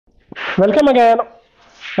Welcome again.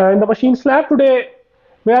 In the machines lab today,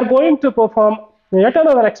 we are going to perform yet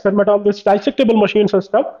another experiment on this dissectible machine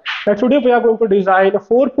system. And today we are going to design a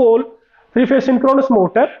 4-pole 3-phase synchronous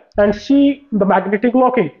motor and see the magnetic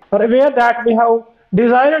locking. We're aware that we have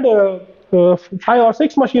designed 5 or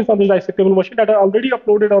 6 machines on this dissectible machine that are already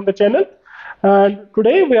uploaded on the channel. And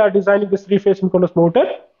today we are designing this 3-phase synchronous motor.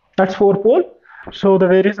 That's 4-pole. So the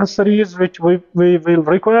various accessories which we will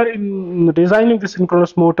require in designing the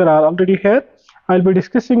synchronous motor are already here. I'll be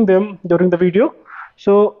discussing them during the video.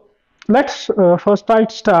 So let's first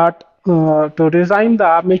start to design the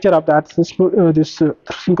armature of this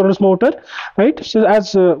synchronous motor, right? So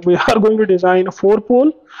as we are going to design a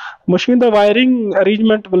 4-pole machine, the wiring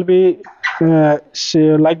arrangement will be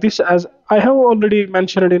like this. As I have already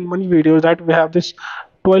mentioned in many videos that we have this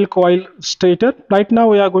 12 coil stator. Right now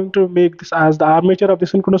we are going to make this as the armature of the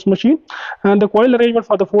synchronous machine, and the coil arrangement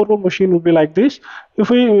for the 4-pole machine will be like this.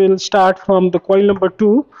 If we will start from the coil number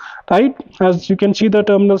 2, right, as you can see the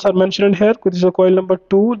terminals are mentioned here. This is a coil number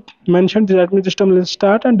 2 mentioned. That means this terminal is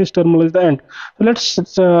start and this terminal is the end. So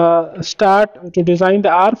let's start to design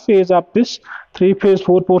the R phase of this 3-phase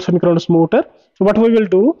 4-pole synchronous motor. So what we will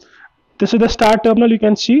do, this is the start terminal. You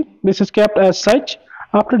can see this is kept as such.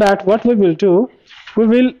 After that, what we will do, we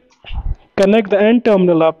will connect the end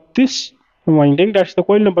terminal of this winding, that's the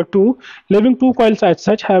coil number 2, leaving 2 coils as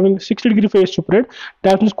such, having 60-degree phase spread.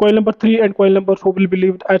 That means coil number 3 and coil number 4 will be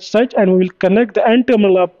left as such, and we will connect the end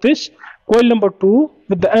terminal of this coil number 2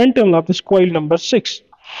 with the end terminal of this coil number 6,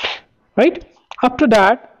 right? After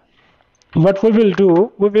that, what we will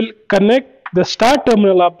do, we will connect the start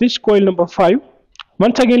terminal of this coil number 5.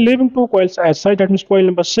 Once again, leaving 2 coils as such, that means coil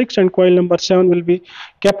number 6 and coil number 7 will be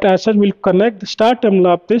kept as such. We'll connect the start terminal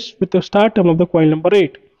of this with the start terminal of the coil number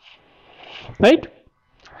 8, right?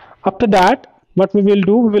 After that, what we will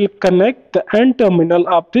do, we will connect the end terminal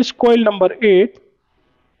of this coil number 8,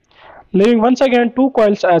 leaving once again 2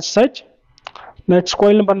 coils as such. That's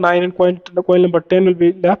coil number 9 and coil number 10 will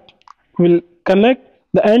be left. We'll connect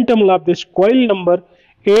the end terminal of this coil number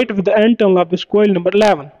 8 with the end terminal of this coil number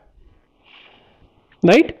 11.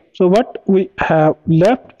 Right, so what we have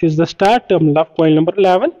left is the start terminal of coil number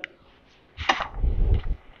 11.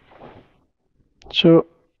 So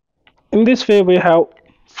in this way we have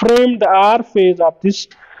framed the R phase of this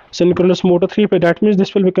synchronous motor 3-phase. That means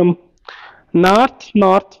this will become north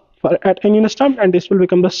at any instant, and this will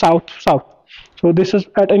become the south. So this is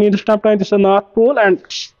at any instant time, this is the north pole, and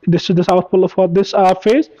this is the south pole for this R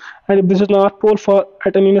phase, and if this is north pole for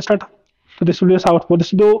at any instant, so this will be a south pole.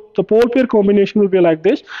 The pole pair combination will be like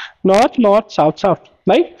this: north, south,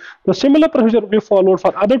 right? The similar procedure will be followed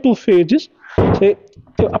for other 2 phases. So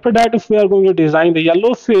after that, if we are going to design the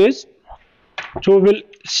yellow phase, so we will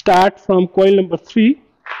start from coil number 3.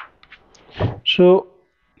 So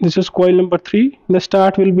this is coil number 3. The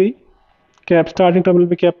start will be kept, starting term will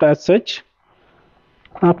be kept as such.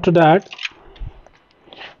 After that,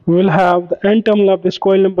 we will have the end terminal of this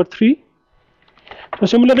coil number 3. So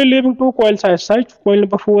similarly, leaving 2 coils as such, coil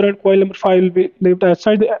number 4 and coil number 5 will be left as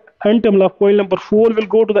such. The end terminal of coil number 4 will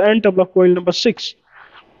go to the end terminal of coil number 6.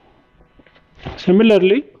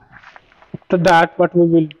 Similarly, after that, what we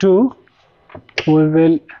will do, we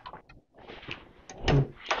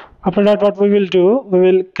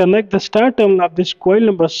will connect the start terminal of this coil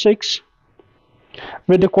number 6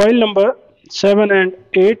 with the coil number 7 and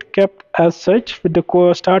 8 kept as such with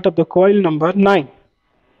the start of the coil number 9.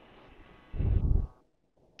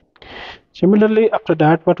 Similarly, after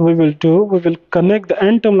that, what we will do, we will connect the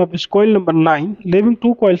end terminal of this coil number 9, leaving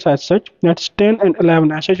 2 coils as such, that's 10 and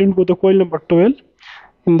 11 as such, into the coil number 12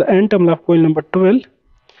 in the end terminal of coil number 12,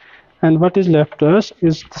 and what is left to us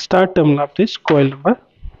is the start terminal of this coil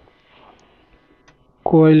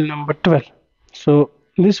number 12. So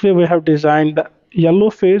this way we have designed the yellow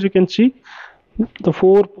phase. You can see the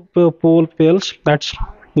 4 pole pairs, that's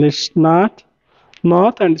this north,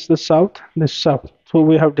 and this is the south, this south. So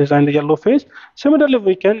we have designed the yellow phase. Similarly,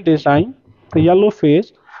 we can design the yellow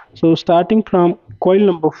phase. So starting from coil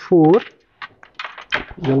number 4,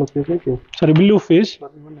 blue phase.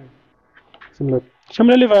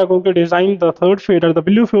 Similarly, we are going to design the 3rd phase or the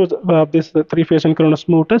blue phase of this 3-phase synchronous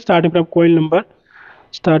motor, starting from coil number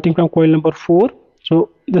 4. So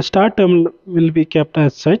the start terminal will be kept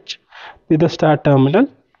as such with the start terminal.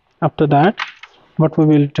 After that, what we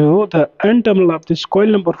will do, the end terminal of this coil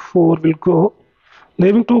number 4 will go,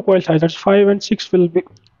 leaving 2 coils as such, 5 and 6 will be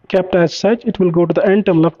kept as such. It will go to the end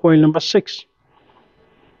terminal of coil number 6.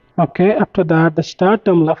 Okay, after that, the start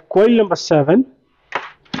terminal of coil number 7,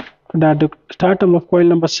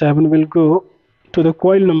 will go to the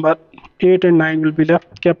coil number 8 and 9 will be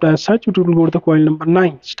left kept as such. It will go to the coil number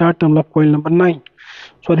 9, start terminal of coil number 9,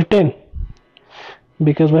 sorry 10,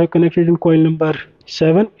 because we have connected in coil number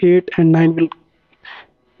 7, 8 and 9 will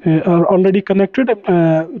are already connected.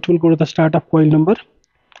 It will go to the start of coil number,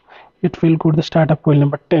 it will go to the start of coil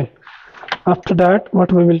number 10. After that,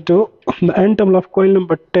 what we will do, the end terminal of coil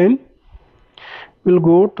number 10 will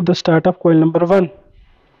go to the start of coil number 1,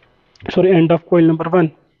 sorry, end of coil number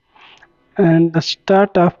 1, and the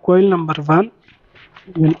start of coil number 1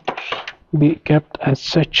 will be kept as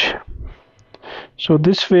such. So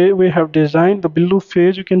this way we have designed the below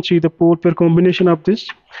phase. You can see the pole pair combination of this.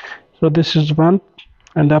 So this is 1,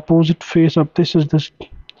 and the opposite phase of this is the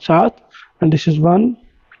south, and this is one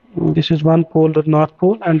pole, the north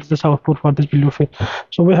pole, and the south pole for this below phase.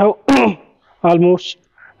 So we have almost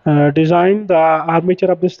designed the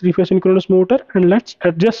armature of this 3-phase synchronous motor, and let's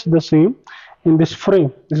adjust the same in this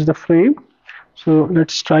frame. This is the frame, so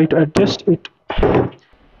let's try to adjust it.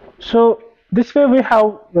 So this way we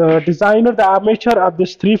have designed the armature of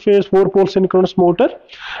this 3-phase 4-pole synchronous motor,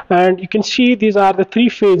 and you can see these are the 3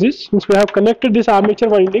 phases. Since we have connected this armature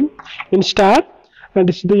winding in star, and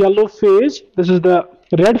this is the yellow phase, this is the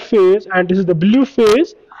red phase, and this is the blue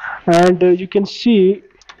phase, and you can see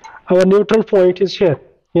our neutral point is here.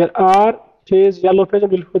 Here R phase, yellow phase,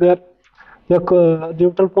 and the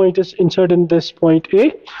neutral point is inserted in this point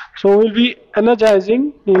A. So we will be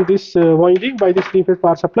energizing in this winding by this 3-phase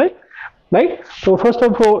power supply, right? So first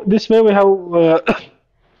of all, this way we have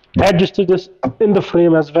adjusted this in the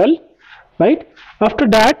frame as well, right? After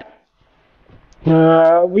that,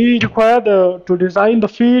 we require to design the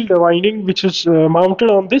field winding, which is mounted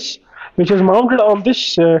on this,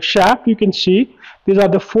 shaft. You can see these are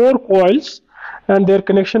the 4 coils, and their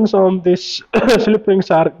connections on this slip rings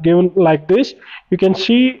are given like this. You can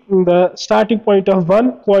see the starting point of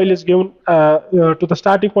one coil is given to the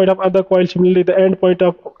starting point of other coil. Similarly, the end point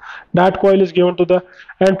of that coil is given to the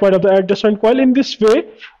end point of the adjacent coil. In this way,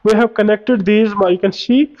 we have connected these. You can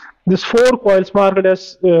see these 4 coils marked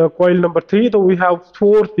as coil number 3. So we have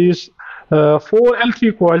 4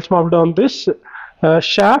 L3 coils mounted on this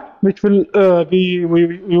shaft, which will be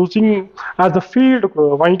using as the field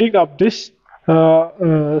winding of this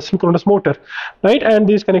synchronous motor, right? And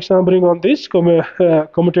these connections are bring on these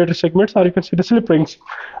commutator segments, or you can see the slip rings,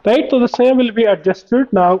 right? So the same will be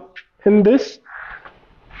adjusted now in this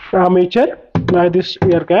armature by this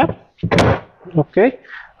air gap. Okay,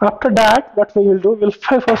 after that, what we will do, we'll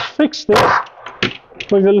first fix this.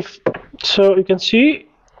 So you can see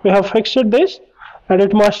we have fixed this, and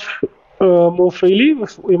it must move freely.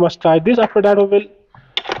 We must try this. After that, we will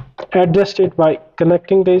adjust it by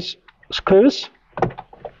connecting these screws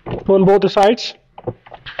on both the sides.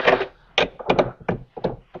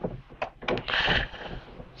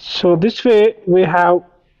 So this way we have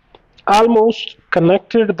almost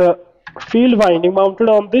connected the field winding mounted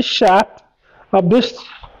on this shaft of this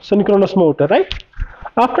synchronous motor, right?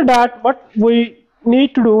 After that, what we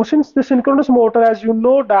need to do, since the synchronous motor, as you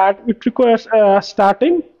know, that it requires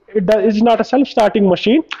starting, it is not a self-starting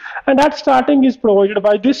machine, and that starting is provided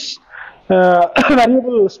by this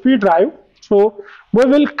variable speed drive. So we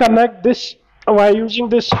will connect this by using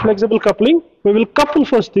this flexible coupling. We will couple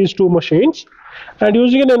first these 2 machines, and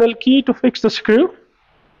using an Allen key to fix the screw.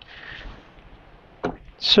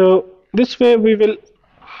 So this way we will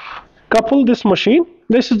couple this machine.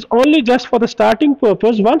 This is only just for the starting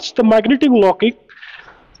purpose. Once the magnetic locking,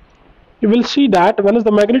 you will see that when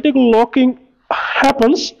the magnetic locking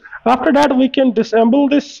happens, after that we can disassemble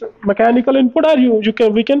this mechanical input, or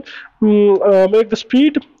we can make the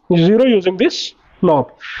speed 0 using this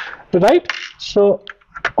knob, right? So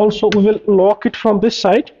also we will lock it from this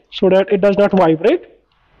side so that it does not vibrate.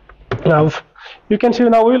 Now you can see,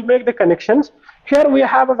 now we will make the connections. Here we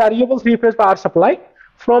have a variable 3-phase power supply.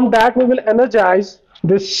 From that we will energize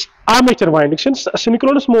this armature winding. Since a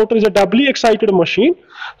synchronous motor is a doubly excited machine,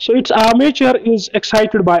 so its armature is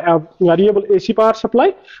excited by a variable AC power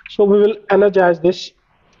supply. So we will energize this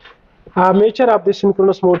armature of this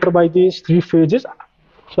synchronous motor by these 3 phases.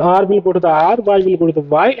 So R will go to the R, Y will go to the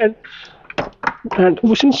Y, and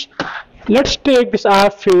since let's take this R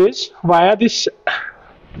phase via this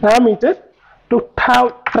ammeter to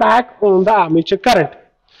have track on the armature current.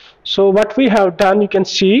 So what we have done, you can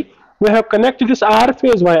see we have connected this R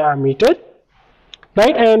phase via ammeter,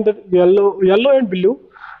 right? And the yellow and blue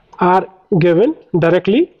are given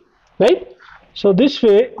directly, right? So this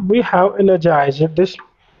way we have energized this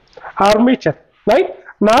armature, right?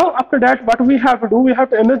 Now after that, what we have to do, we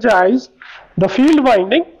have to energize the field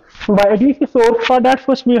winding by a DC source. For that,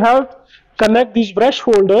 first we have connect these brush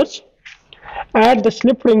holders at the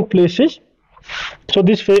slip ring places. So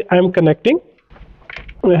this way I am connecting.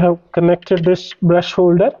 We have connected this brush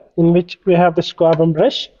holder in which we have this carbon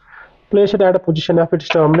brush. Place it at a position of its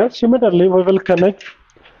terminal. Similarly, we will connect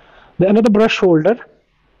the another brush holder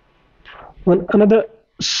on another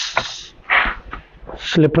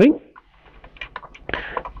slip ring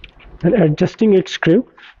and adjusting its screw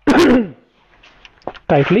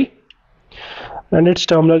tightly, and its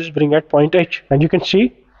terminal is bring at point H, and you can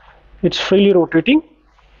see it's freely rotating,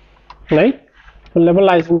 right?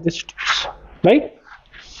 Levelizing this, right?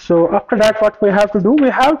 So after that, what we have to do, we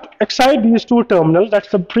have to excite these two terminals, that's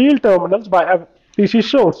the field terminals, by a DC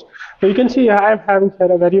source. So you can see I am having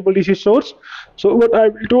here a variable DC source. So what I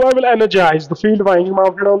will do, I will energize the field winding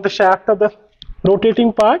mounted on the shaft of the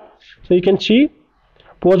rotating part. So you can see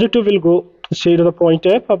positive will go to say to the point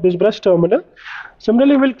F of this brush terminal.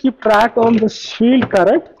 Similarly, we'll keep track on this field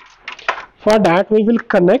current. For that, we will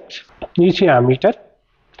connect DC ammeter.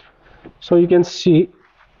 So you can see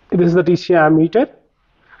this is the DC ammeter.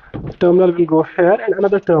 Terminal will go here, and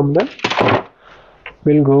another terminal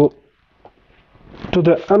will go to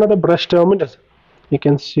the another brush terminal. You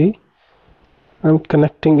can see I'm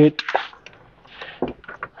connecting it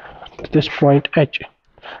to this point H.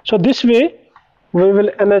 So this way we will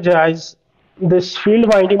energize this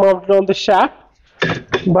field winding mounted on the shaft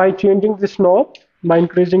by changing this knob, by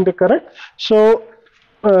increasing the current. So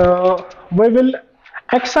we will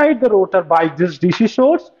excite the rotor by this DC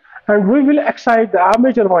source, and we will excite the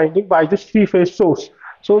armature winding by this three-phase source.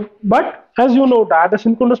 So, but as you know that the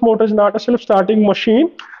synchronous motor is not a self-starting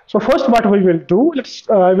machine. So first what we will do,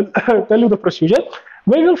 I will tell you the procedure.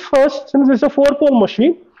 We will first, since it's a 4-pole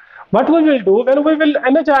machine, what we will do, when we will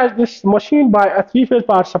energize this machine by a 3-phase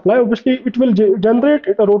power supply, obviously it will generate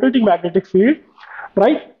a rotating magnetic field,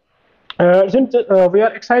 right? Since we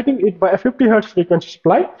are exciting it by a 50 Hz frequency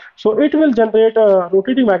supply, so it will generate a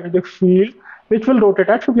rotating magnetic field which will rotate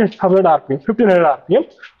at 1500 RPM.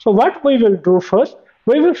 So what we will do first,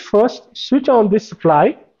 we will first switch on this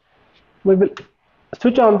supply, we will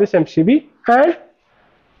switch on this MCB and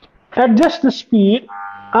adjust the speed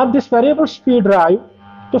of this variable speed drive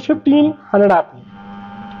to 1500 RPM.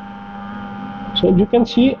 So you can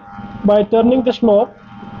see by turning this knob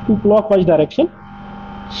in clockwise direction.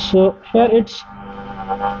 So here it's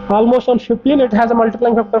almost on 15, it has a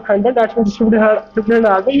multiplying factor of 100, that means 1500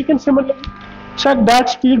 RPM. You can similarly check that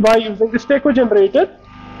speed by using the Stator generator.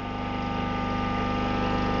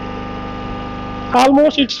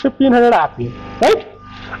 Almost it's 1500 RPM, right?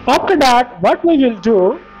 After that, what we will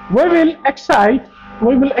do, we will excite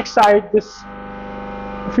this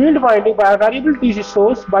field winding by a variable DC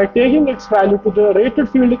source by taking its value to the rated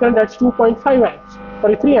field current, that's 2.5 amps,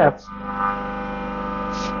 sorry 3 amps,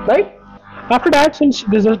 right? After that, since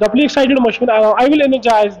this is a doubly excited machine, I will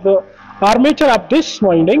energize the armature of this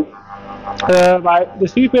winding by the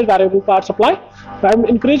 3-phase variable power supply. I'm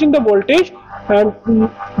increasing the voltage, and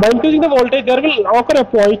by increasing the voltage there will occur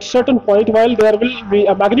a certain point while there will be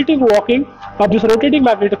a magnetic walking of this rotating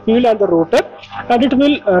magnetic field and the rotor, and it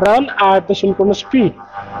will run at the synchronous speed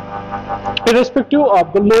irrespective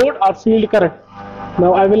of the load or field current.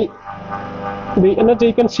 Now I will the energy,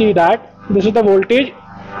 you can see that this is the voltage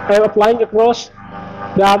I am applying across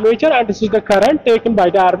the armature, and this is the current taken by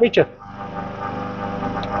the armature.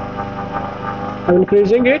 I am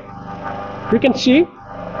increasing it. You can see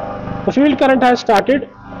the field current has started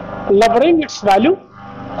lowering its value,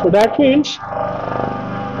 so that means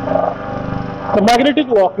the magnetic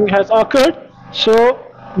walking has occurred. So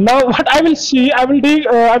now what I will see, I will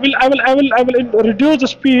reduce the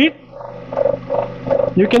speed.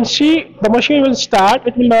 You can see the machine will start,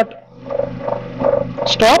 it will not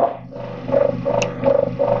stop.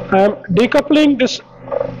 I am decoupling this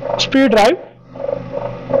speed drive,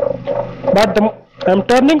 but I am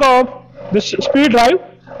turning off this speed drive,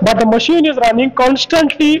 but the machine is running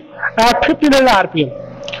constantly at 1500 RPM,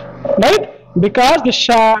 right? Because the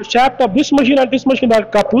shaft of this machine and this machine are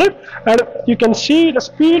coupled, and you can see the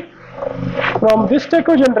speed from this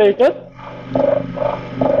Stator generator.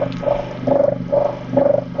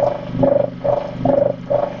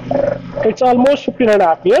 It's almost 1500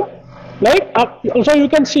 RPM, right? Also you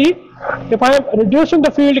can see if I am reducing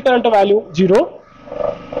the field current value 0,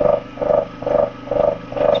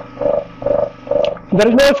 there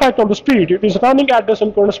is no effect on the speed. It is running at the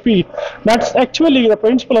synchronous speed. That's actually the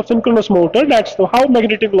principle of synchronous motor. That's how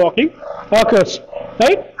magnetic locking occurs,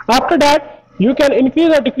 right? After that, you can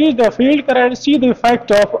increase or decrease the field current, see the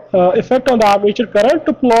effect on the armature current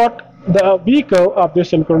to plot the V curve of this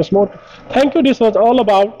synchronous motor. Thank you. This was all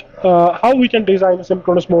about how we can design a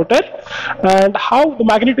synchronous motor and how the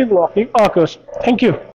magnetic locking occurs. Thank you.